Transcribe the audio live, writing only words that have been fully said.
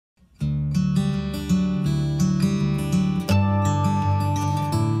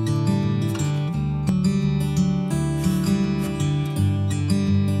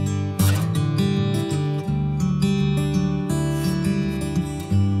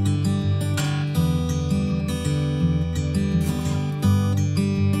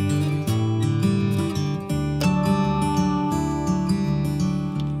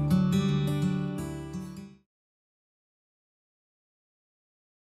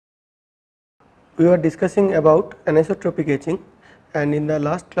we were discussing about anisotropic etching, and in the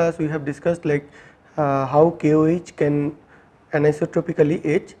last class we have discussed like how KOH can anisotropically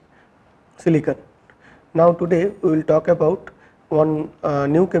etch silicon. Now today we will talk about one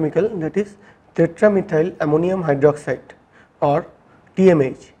new chemical, that is tetramethyl ammonium hydroxide or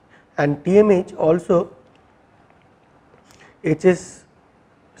TMAH, and TMAH also etches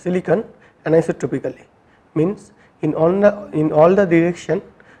silicon anisotropically, means in all the direction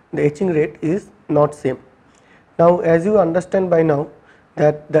the etching rate is not same. Now as you understand by now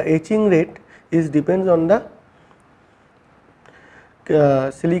that the etching rate is depends on the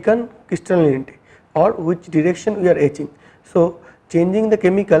silicon crystallinity or which direction we are etching. So changing the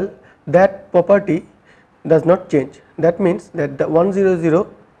chemical, that property does not change. That means that the 100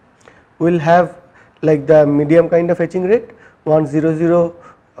 will have like the medium kind of etching rate, 110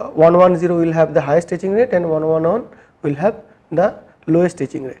 will have the highest etching rate, and 111 will have the lowest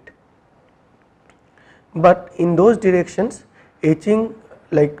etching rate. But in those directions etching,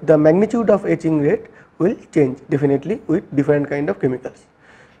 like the magnitude of etching rate will change definitely with different kind of chemicals.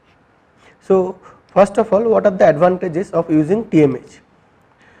 So first of all, what are the advantages of using TMAH?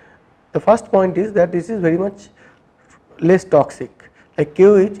 The first point is that this is very much less toxic, like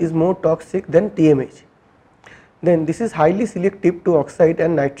KOH is more toxic than TMAH. Then this is highly selective to oxide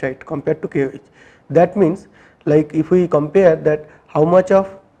and nitride compared to KOH. That means like if we compare that how much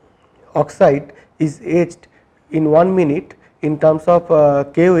of oxide is etched in 1 minute in terms of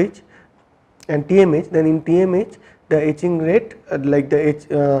KOH and TMAH, then in TMAH the etching rate like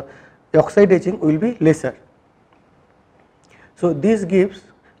the oxide etching will be lesser. So this gives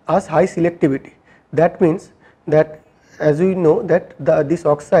us high selectivity. That means that as we know that these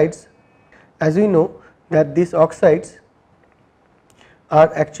oxides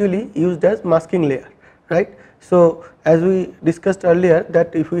are actually used as masking layer, right. So as we discussed earlier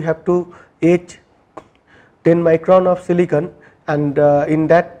that if we have to etch 10 micron of silicon, and in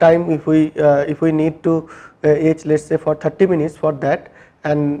that time if we need to etch, let us say for 30 minutes for that,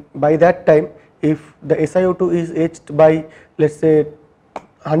 and by that time if the SiO2 is etched by let us say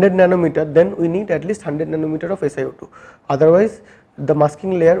 100 nanometer, then we need at least 100 nanometer of SiO2, otherwise the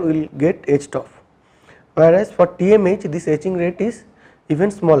masking layer will get etched off. Whereas for TMAH this etching rate is even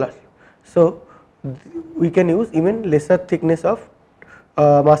smaller, so we can use even lesser thickness of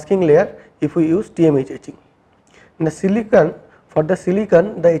masking layer if we use TMAH etching. In the silicon, for the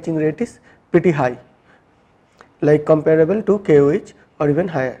silicon the etching rate is pretty high, like comparable to KOH or even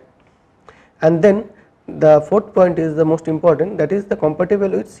higher. And then the fourth point is the most important, that is the compatible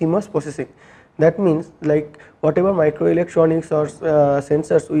with CMOS processing. That means like whatever microelectronics or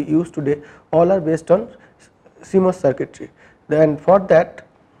sensors we use today, all are based on CMOS circuitry, and for that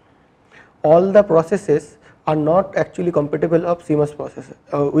all the processes are not actually compatible of CMOS process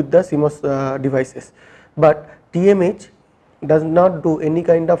with the CMOS devices, but TMAH does not do any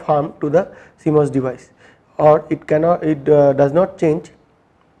kind of harm to the CMOS device, or it does not change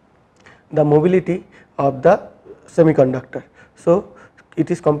the mobility of the semiconductor. So it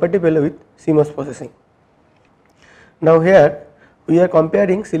is compatible with CMOS processing. Now here we are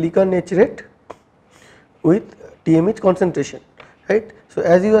comparing silicon etch rate with TMAH concentration, right. So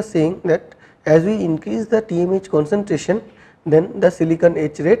as you are saying that as we increase the TMAH concentration, then the silicon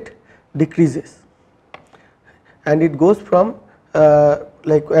etch rate decreases, and it goes from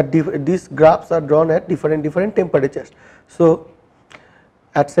like these graphs are drawn at different temperatures. So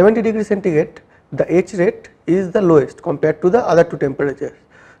at 70 degree centigrade the etch rate is the lowest compared to the other two temperatures.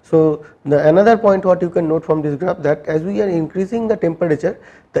 So another point what you can note from this graph, that as we are increasing the temperature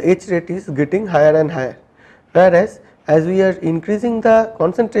the etch rate is getting higher and higher, whereas as we are increasing the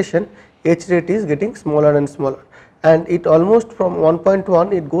concentration etch rate is getting smaller and smaller, and it almost from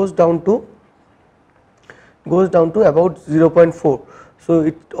 1.1 it goes down to about 0.4. So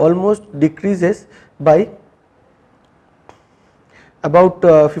it almost decreases by about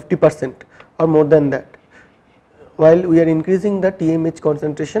 50% or more than that, while we are increasing the TMAH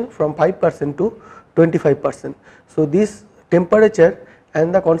concentration from 5% to 25%. So this temperature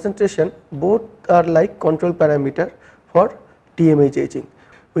and the concentration both are like control parameter for TMAH etching.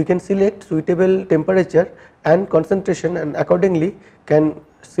 We can select suitable temperature and concentration, and accordingly can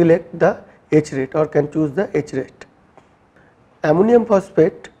select the etch rate or can choose the etch rate. Ammonium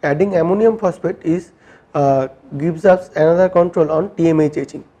phosphate, adding ammonium phosphate is gives us another control on TMAH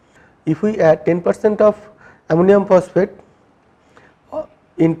etching. If we add 10% of ammonium phosphate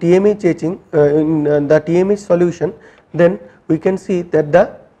in TMAH etching in the TMAH solution, then we can see that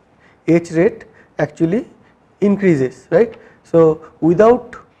the etch rate actually increases, right. So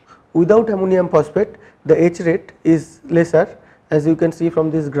without ammonium phosphate the etch rate is lesser, as you can see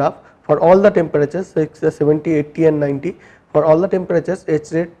from this graph, for all the temperatures, like 70, 80 and 90, for all the temperatures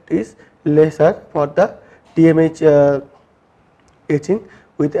etch rate is lesser for the TMAH etching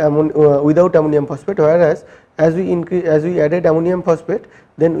with without ammonium phosphate, whereas as we added ammonium phosphate,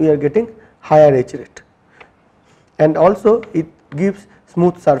 then we are getting higher etch rate. And also it gives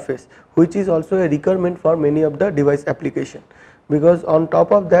smooth surface, which is also a requirement for many of the device application, because on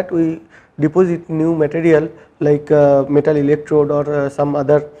top of that we deposit new material like metal electrode or some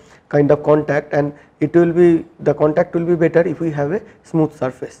other kind of contact, and it will be, the contact will be better if we have a smooth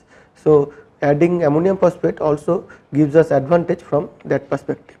surface. So adding ammonium phosphate also gives us advantage from that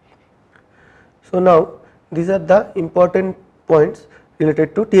perspective. So now these are the important points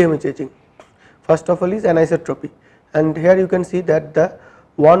related to TMAH etching. First of all is anisotropy, and here you can see that the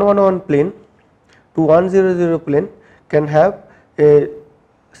 111 plane to 100 plane can have a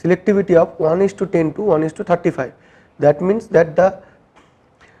selectivity of 1:10 to 1:35. That means that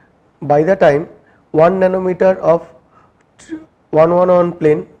by the time 1 nanometer of 111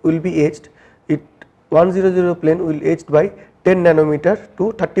 plane will be etched, 100 plane will etched by 10 nanometer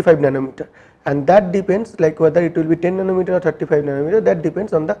to 35 nanometer, and that depends, like whether it will be 10 nanometer or 35 nanometer, that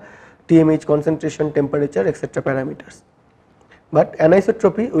depends on the TMAH concentration, temperature, etc. parameters. But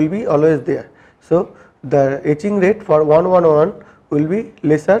anisotropy will be always there. So the etching rate for 111 will be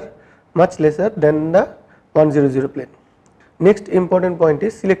lesser, much lesser than the 100 plane. Next important point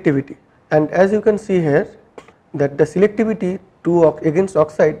is selectivity, and as you can see here that the selectivity to against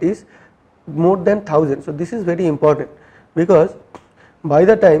oxide is more than 1000. So this is very important, because by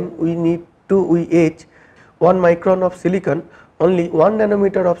the time we etch 1 micron of silicon, only 1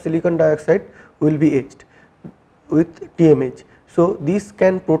 nanometer of silicon dioxide will be etched with TMAH. So this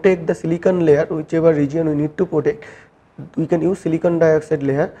can protect the silicon layer, whichever region we need to protect, we can use silicon dioxide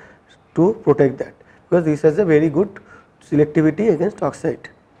layer to protect that, because this has a very good selectivity against oxide.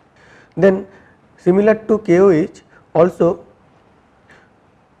 Then similar to KOH, also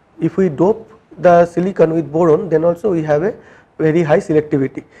if we dope the silicon with boron, then also we have a very high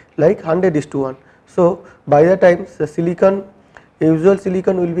selectivity, like 100:1. So by the time the silicon, usual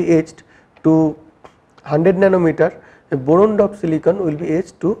silicon will be etched to 100 nanometer, a boron doped silicon will be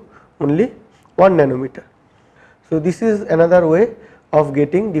etched to only 1 nanometer. So this is another way of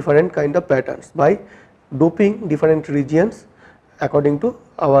getting different kind of patterns by doping different regions according to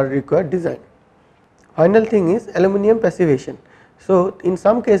our required design. Final thing is aluminum passivation. So in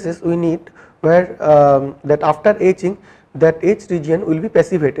some cases we need where that after etching, that etched region will be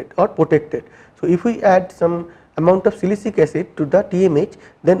passivated or protected. So if we add some amount of silicic acid to the TMAH,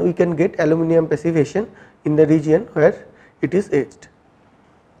 then we can get aluminum passivation in the region where it is etched.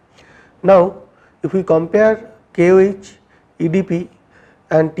 Now if we compare KOH, EDP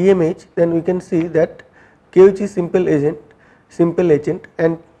and TMAH, then we can see that KOH is simple agent,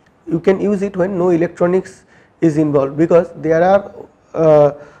 and you can use it when no electronics is involved, because there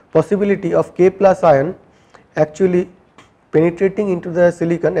are possibility of K plus ion actually penetrating into the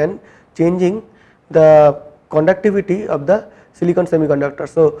silicon and changing the conductivity of the silicon semiconductor.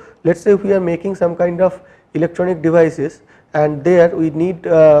 So let us say if we are making some kind of electronic devices, and there we need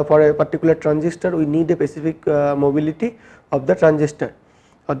for a particular transistor we need a specific mobility of the transistor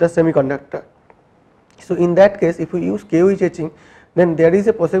or the semiconductor. So in that case, if we use KOH etching, then there is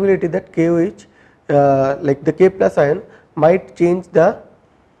a possibility that KOH like the K plus ion might change the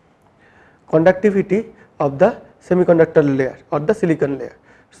conductivity of the semiconductor layer or the silicon layer.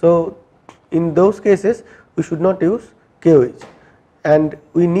 So in those cases we should not use KOH, and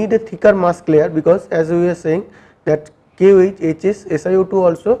we need a thicker mask layer, because as we were saying that KOH etches SiO2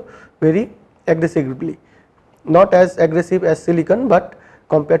 also very aggressively, not as aggressive as silicon, but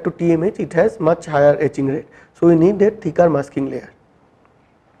compared to TMAH it has much higher etching rate. So we need a thicker masking layer,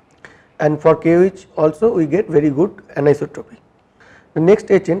 and for KOH also we get very good anisotropy. The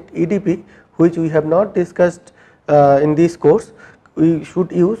next agent EDP, which we have not discussed in this course, we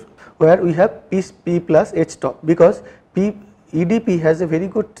should use where we have P plus H top, because EDP has a very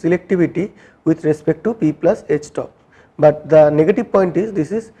good selectivity with respect to P plus H top, but the negative point is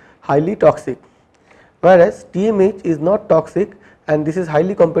this is highly toxic, whereas TMAH is not toxic and this is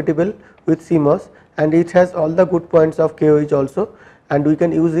highly compatible with CMOS, and it has all the good points of KOH also, and we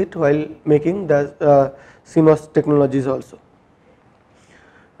can use it while making the CMOS technologies also.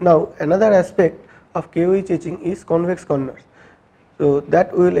 Now another aspect of KOH etching is convex corners. So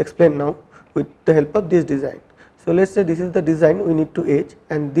that we will explain now with the help of this design. So let us say this is the design we need to etch,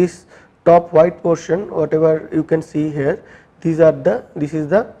 and this top white portion, whatever you can see here, this is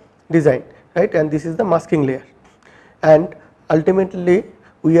the design, right, and this is the masking layer, and ultimately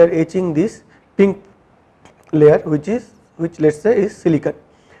we are etching this pink layer, which let us say is silicon.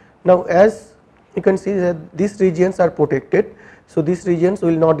 Now as you can see that these regions are protected, so these regions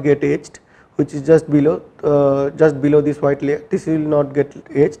will not get etched, which is just below this white layer, this will not get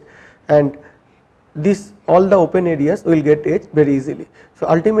etched, and this all the open areas will get etched very easily. So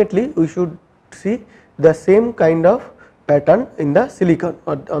ultimately we should see the same kind of pattern in the silicon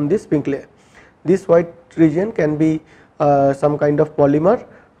or on this pink layer. This white region can be some kind of polymer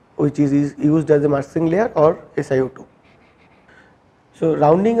which is used as a masking layer or SiO2. So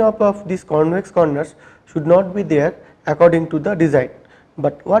rounding up of these convex corners should not be there according to the design,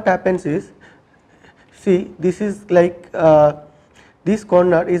 but what happens is, see, this is like this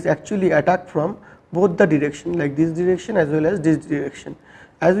corner is actually attacked from both the direction, like this direction as well as this direction,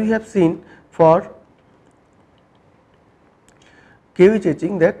 as we have seen for K-wedge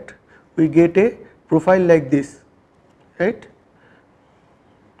etching, that we get a profile like this, right,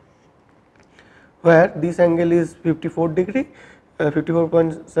 where this angle is 54 degree,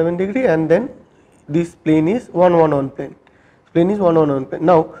 54.7 degree, and then this plane is 111 plane. Plane is 111 plane.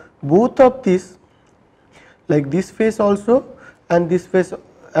 Now both of these, like this face also and this face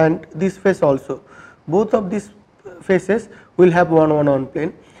also, both of these faces will have 111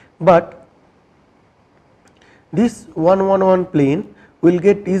 plane, but this 111 plane will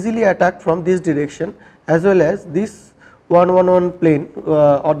get easily attacked from this direction, as well as this 111 plane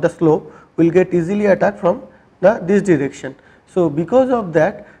or the slope will get easily attacked from this direction. So because of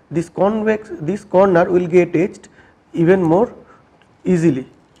that, this corner will get etched even more easily.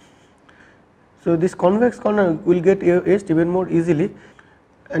 So this convex corner will get etched even more easily,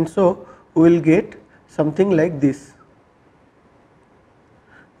 and so we will get something like this,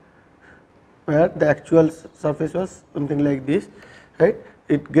 where the actual surface was something like this, right,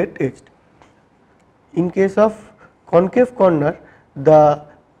 it get etched. In case of concave corner, the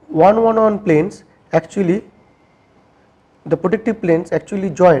 111 planes actually, the protective planes actually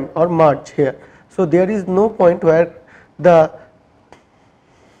join or merge here. So there is no point where the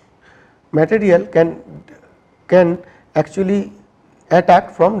material can actually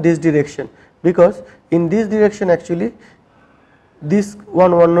attack from this direction, because in this direction actually this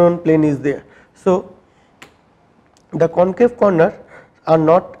 111 plane is there. So the concave corner are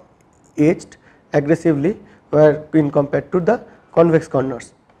not etched aggressively where in compared to the convex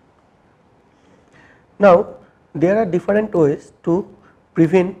corners. Now there are different ways to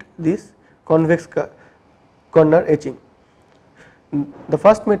prevent this convex corner etching. The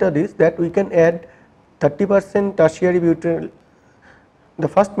first method is that we can add 30% tertiary butyl. The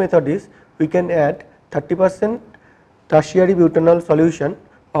first method is we can add 30% tertiary butanol solution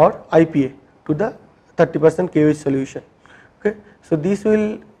or IPA to the 30% K-wedge solution. Okay. So this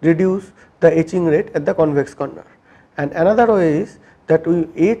will reduce the etching rate at the convex corner, and another way is that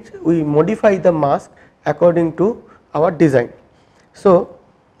we modify the mask according to our design. So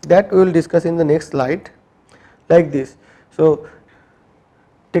that we will discuss in the next slide, like this. So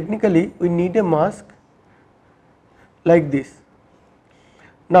technically we need a mask like this.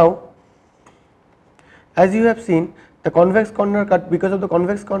 Now as you have seen, the convex corner cut, because of the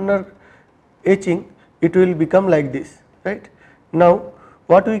convex corner etching, it will become like this, right. Now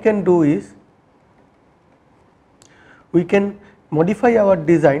what we can do is we can modify our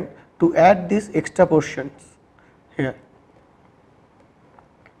design to add these extra portions here.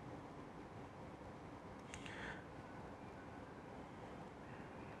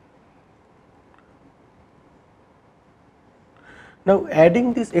 Now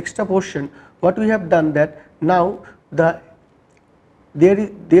adding this extra portion, what we have done, that now there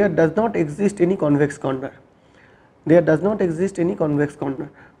does not exist any convex corner. There does not exist any convex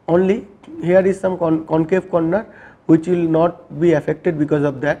corner. Only here is some concave corner which will not be affected because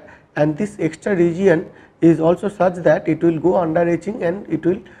of that, and this extra region is also such that it will go under etching and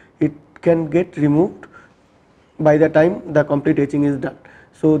it can get removed by the time the complete etching is done.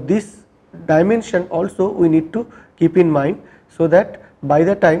 So this dimension also we need to keep in mind, so that by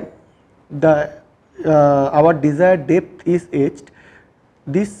the time the our desired depth is etched,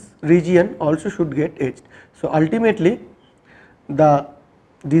 this region also should get etched. So ultimately the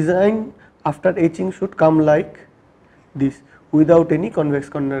design after etching should come like this, without any convex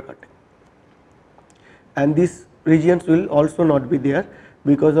corner cutting, and these regions will also not be there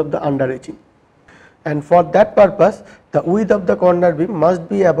because of the under etching. And for that purpose, the width of the corner beam must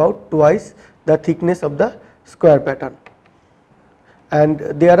be about twice the thickness of the square pattern. And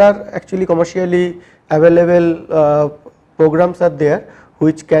there are actually commercially available programs are there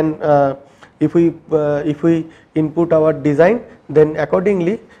which can, if we input our design, then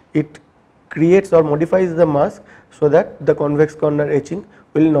accordingly it creates or modifies the mask so that the convex corner etching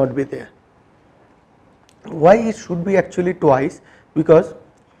will not be there. Why it should be actually twice? Because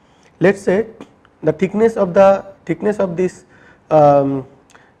let us say the thickness of this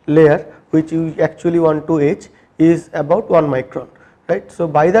layer which you actually want to etch is about 1 micron, right. So,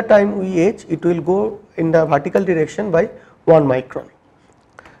 by the time we etch, it will go in the vertical direction by 1 micron.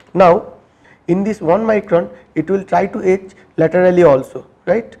 Now, in this 1 micron, it will try to etch laterally also,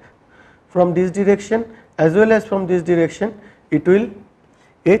 right, from this direction as well as from this direction it will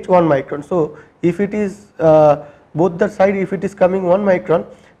etch 1 micron. So, if it is both the side, if it is coming 1 micron,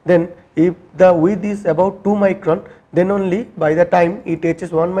 then if the width is about 2 micron, then only by the time it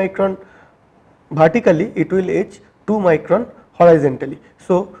etches 1 micron vertically, it will etch 2 micron horizontally.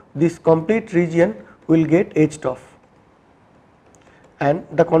 So, this complete region will get etched off, and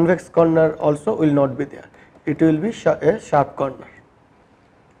the convex corner also will not be there, it will be a sharp corner.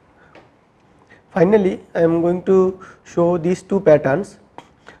 Finally, I am going to show these two patterns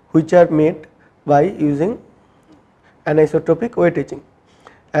which are made by using anisotropic wet etching,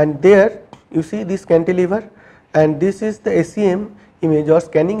 and there you see this cantilever, and this is the SEM image or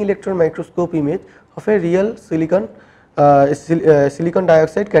scanning electron microscope image of a real silicon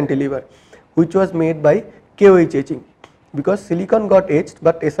dioxide cantilever which was made by KOH etching, because silicon got etched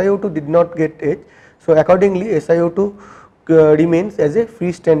but SiO2 did not get etched. So, accordingly SiO2 remains as a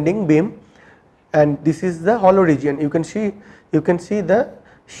freestanding beam, and this is the hollow region. You can see the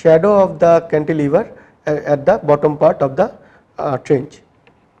shadow of the cantilever at the bottom part of the trench,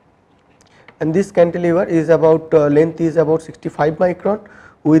 and this cantilever is about length is about 65 micron,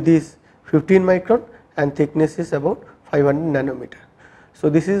 width is 15 micron, and thickness is about 500 nanometer. So,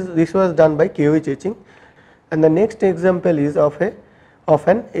 this was done by KOH etching. And the next example is of an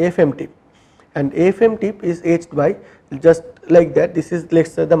AFM tip, and AFM tip is etched by just like that. This is, let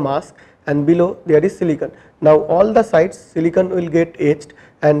us say, the mask, and below there is silicon. Now, all the sides silicon will get etched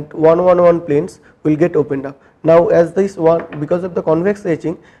and 111 planes will get opened up. Now, as this one, because of the convex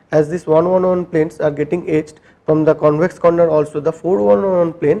etching, as this 111 planes are getting etched from the convex corner, also the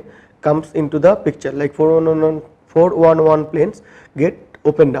 411 plane comes into the picture, like 411 planes get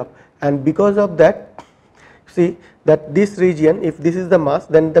opened up, and because of that, see that this region, if this is the mask,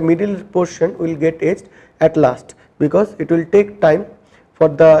 then the middle portion will get etched at last, because it will take time for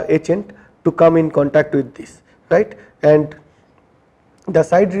the etchant to come in contact with this, right, and the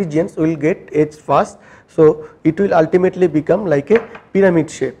side regions will get etched fast. So, it will ultimately become like a pyramid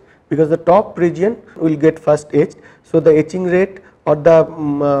shape, because the top region will get first etched. So, the etching rate or the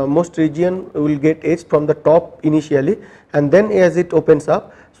most region will get etched from the top initially, and then as it opens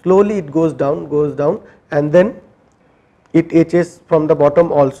up, slowly it goes down, and then it etches from the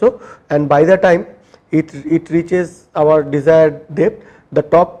bottom also, and by the time it reaches our desired depth, the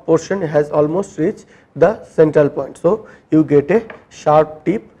top portion has almost reached the central point. So, you get a sharp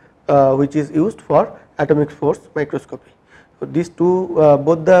tip which is used for atomic force microscopy. So, these two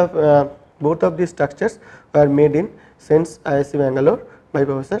both of these structures were made in SENS IISc Bangalore by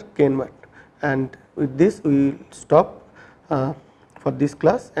Professor Ken Butt, and with this we will stop for this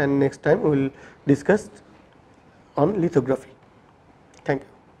class, and next time we will discuss on lithography.